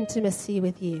and intimacy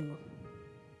with you.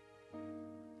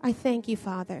 I thank you,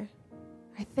 Father.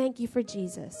 I thank you for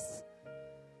Jesus.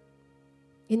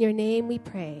 In your name we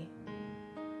pray.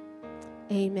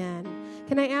 Amen.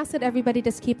 Can I ask that everybody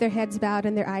just keep their heads bowed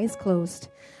and their eyes closed?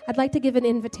 I'd like to give an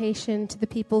invitation to the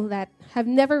people that have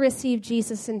never received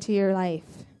Jesus into your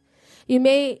life. You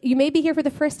may be here for the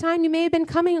first time. You may have been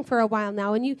coming for a while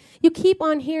now, and you keep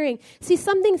on hearing. See,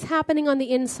 something's happening on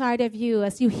the inside of you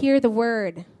as you hear the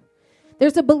word.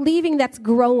 There's a believing that's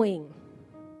growing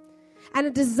and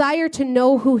a desire to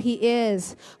know who he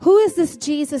is. Who is this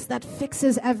Jesus that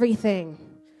fixes everything,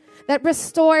 that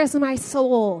restores my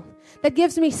soul, that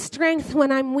gives me strength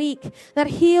when I'm weak, that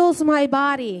heals my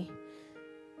body?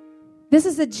 This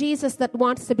is a Jesus that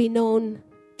wants to be known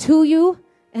to you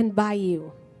and by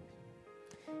you.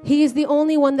 He is the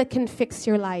only one that can fix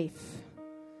your life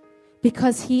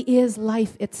because he is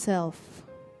life itself.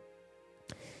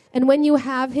 And when you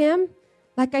have him,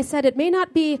 like I said, it may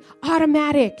not be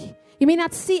automatic. You may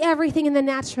not see everything in the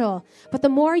natural, but the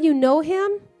more you know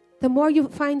him, the more you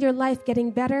find your life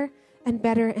getting better and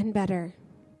better and better.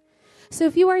 So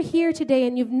if you are here today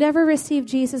and you've never received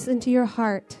Jesus into your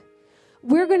heart,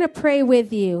 we're going to pray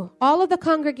with you. All of the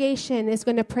congregation is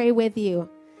going to pray with you.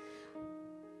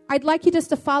 I'd like you just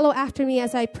to follow after me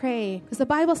as I pray, because the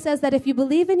Bible says that if you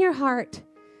believe in your heart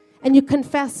and you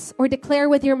confess or declare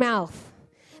with your mouth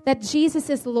that Jesus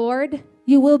is Lord,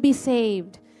 you will be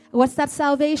saved. What's that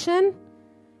salvation?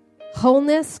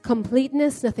 Wholeness,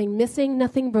 completeness, nothing missing,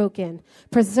 nothing broken,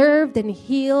 preserved and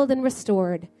healed and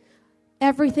restored.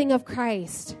 Everything of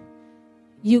Christ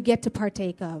you get to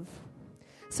partake of.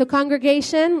 So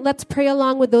congregation, let's pray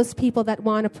along with those people that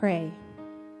want to pray.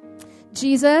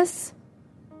 Jesus,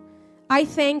 I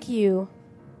thank you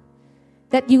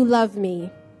that you love me.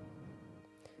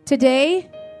 Today,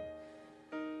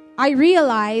 I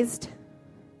realized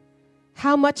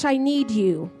how much I need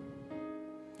you.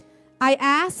 I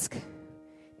ask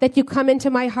that you come into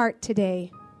my heart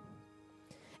today.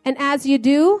 And as you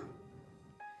do,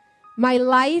 my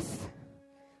life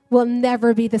will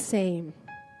never be the same.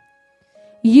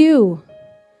 You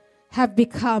have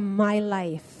become my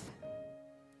life.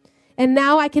 And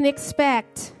now I can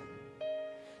expect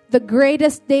the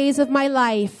greatest days of my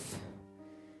life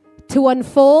to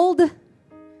unfold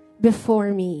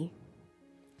before me.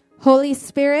 Holy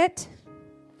Spirit,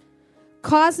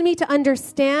 cause me to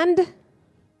understand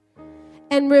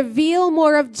and reveal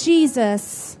more of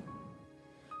Jesus,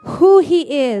 who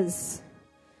he is,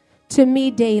 to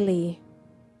me daily.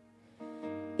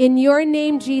 In your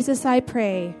name, Jesus, I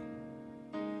pray.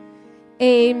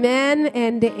 Amen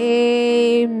and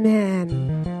amen.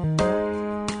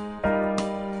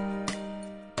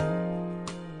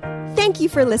 Thank you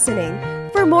for listening.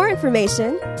 For more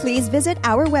information, please visit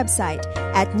our website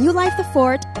at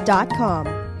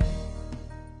newlifethefort.com.